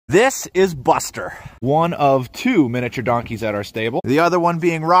This is Buster, one of 2 miniature donkeys at our stable. The other one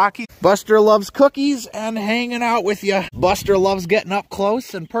being Rocky. Buster loves cookies and hanging out with you. Buster loves getting up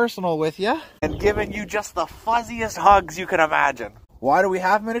close and personal with you and giving you just the fuzziest hugs you can imagine. Why do we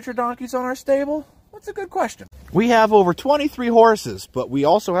have miniature donkeys on our stable? That's a good question. We have over 23 horses, but we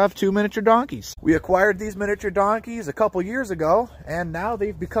also have 2 miniature donkeys. We acquired these miniature donkeys a couple years ago, and now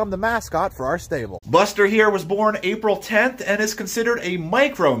they've become the mascot for our stable. Buster here was born April 10th and is considered a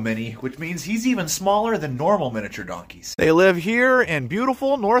micro mini, which means he's even smaller than normal miniature donkeys. They live here in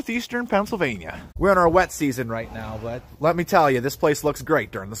beautiful northeastern Pennsylvania. We're in our wet season right now, but let me tell you, this place looks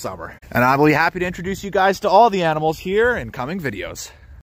great during the summer. And I'll be happy to introduce you guys to all the animals here in coming videos.